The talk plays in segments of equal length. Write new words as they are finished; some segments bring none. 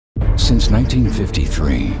Since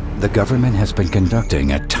 1953, the government has been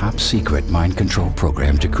conducting a top-secret mind control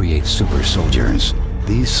program to create super soldiers.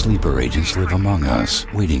 These sleeper agents live among us,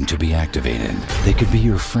 waiting to be activated. They could be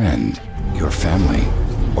your friend, your family,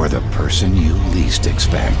 or the person you least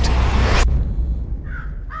expect.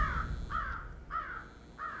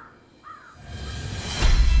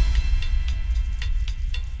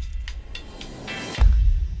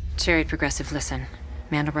 Cherry Progressive, listen.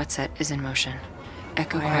 Mandelbrot set is in motion.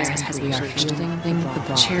 Echo Choir has been fielding the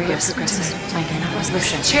ball. Cherry Progressive, my name was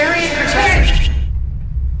listen. Cherry Progressive!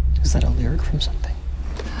 Is that a lyric from something?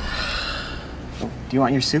 Do you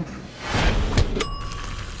want your soup?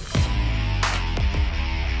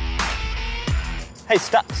 Hey,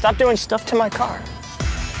 stop doing stuff to my car.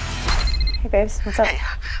 Hey, babes, what's up? Hey,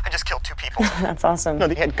 I just killed 2 people. That's awesome. No,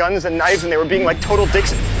 they had guns and knives and they were being like total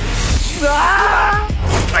dicks.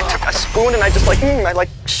 I took a spoon and I just I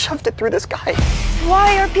shoved it through this guy.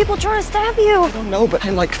 Why are people trying to stab you? I don't know, but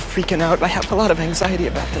I'm like freaking out. I have a lot of anxiety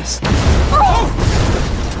about this. Oh!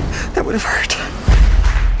 That would have hurt.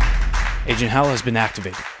 Agent Hal has been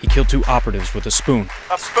activated. He killed 2 operatives with a spoon.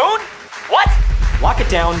 A spoon? What? Lock it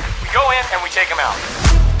down. We go in and we take him out.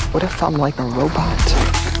 What if I'm like a robot?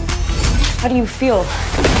 How do you feel?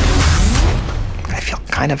 I feel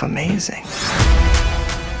kind of amazing.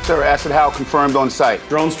 Sir, Acid Hal confirmed on site.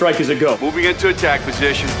 Drone strike is a go. Moving into attack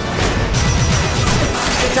position.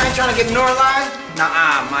 You trying to get Norline?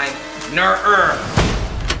 Nah, Mike.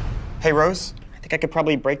 Hey, Rose, I think I could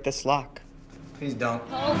probably break this lock. Please don't.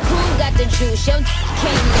 I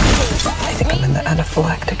think I'm in the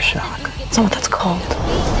anaphylactic shock. That's not what that's called.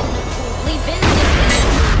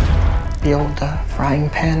 The old frying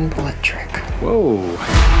pan bullet trick. Whoa. Look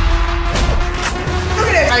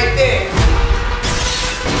at that right there.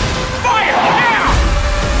 Fire now!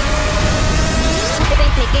 If they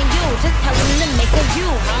taking you, just tell them to make a you,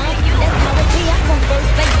 huh? That's how it be. I come first,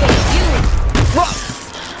 they take you.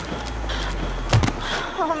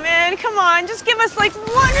 Oh, man, come on. Just give us, like,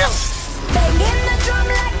 one. Banging the drum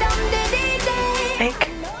like dum dee dee dee. Fake.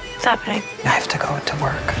 What's happening? I have to go to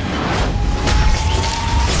work.